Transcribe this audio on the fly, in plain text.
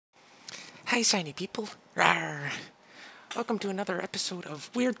Hi, shiny people. Rawr. Welcome to another episode of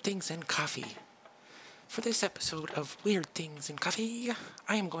Weird Things in Coffee. For this episode of Weird Things in Coffee,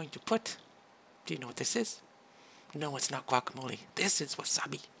 I am going to put... Do you know what this is? No, it's not guacamole. This is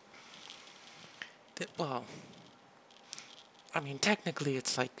wasabi. Well, I mean, technically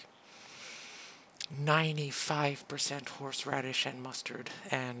it's like 95% horseradish and mustard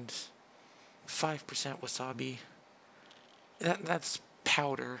and 5% wasabi. That's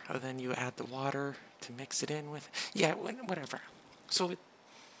powder, and then you add the water to mix it in with. Yeah, whatever. So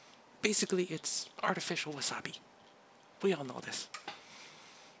basically it's artificial wasabi. We all know this.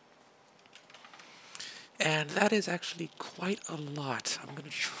 And that is actually quite a lot. I'm going to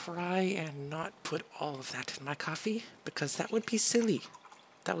try and not put all of that in my coffee, because that would be silly.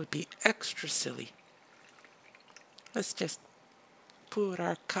 That would be extra silly. Let's just put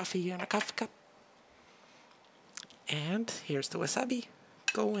our coffee in a coffee cup. And here's the wasabi.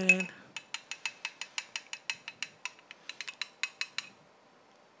 Go in.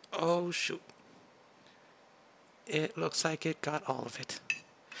 Oh, shoot. It looks like it got all of it.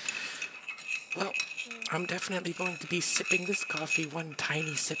 Well, I'm definitely going to be sipping this coffee one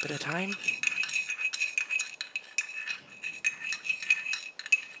tiny sip at a time.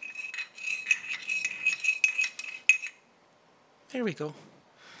 There we go.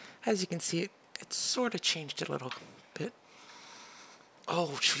 As you can see, it sort of changed a little bit. Oh,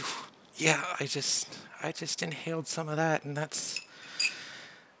 phew. Yeah, I just inhaled some of that, and this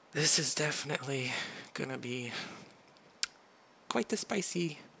is definitely gonna be quite the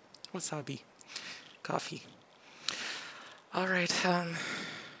spicy wasabi coffee. All right,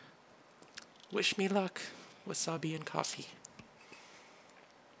 wish me luck, wasabi and coffee.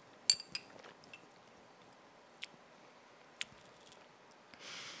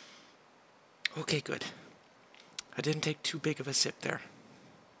 Okay, good. I didn't take too big of a sip there.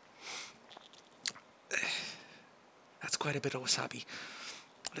 That's quite a bit of wasabi.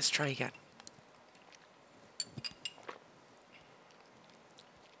 Let's try again.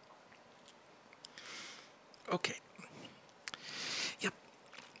 Okay. Yep.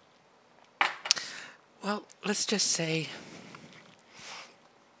 Well, let's just say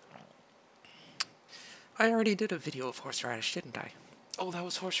I already did a video of horseradish, didn't I? Oh, that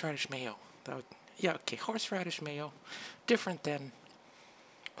was horseradish mayo. Yeah, okay, horseradish mayo. Different than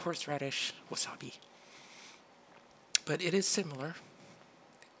horseradish wasabi. But it is similar.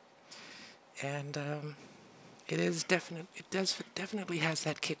 And it definitely has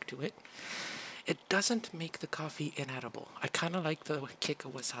that kick to it. It doesn't make the coffee inedible. I kind of like the kick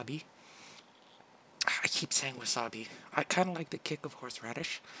of wasabi. I keep saying wasabi. I kind of like the kick of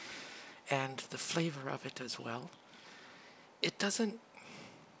horseradish and the flavor of it as well. It doesn't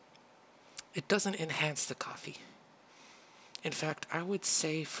enhance the coffee. In fact, I would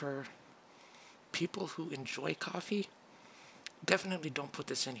say for people who enjoy coffee, definitely don't put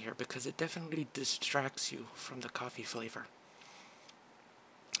this in here, because it definitely distracts you from the coffee flavor.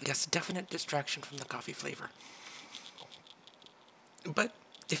 Yes, definite distraction from the coffee flavor. But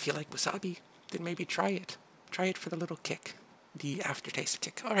if you like wasabi, then maybe try it. Try it for the little kick, the aftertaste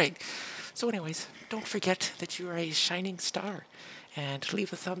kick. All right. So anyways, don't forget that you are a shining star, and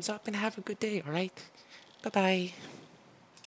leave a thumbs up and have a good day, all right? Bye-bye.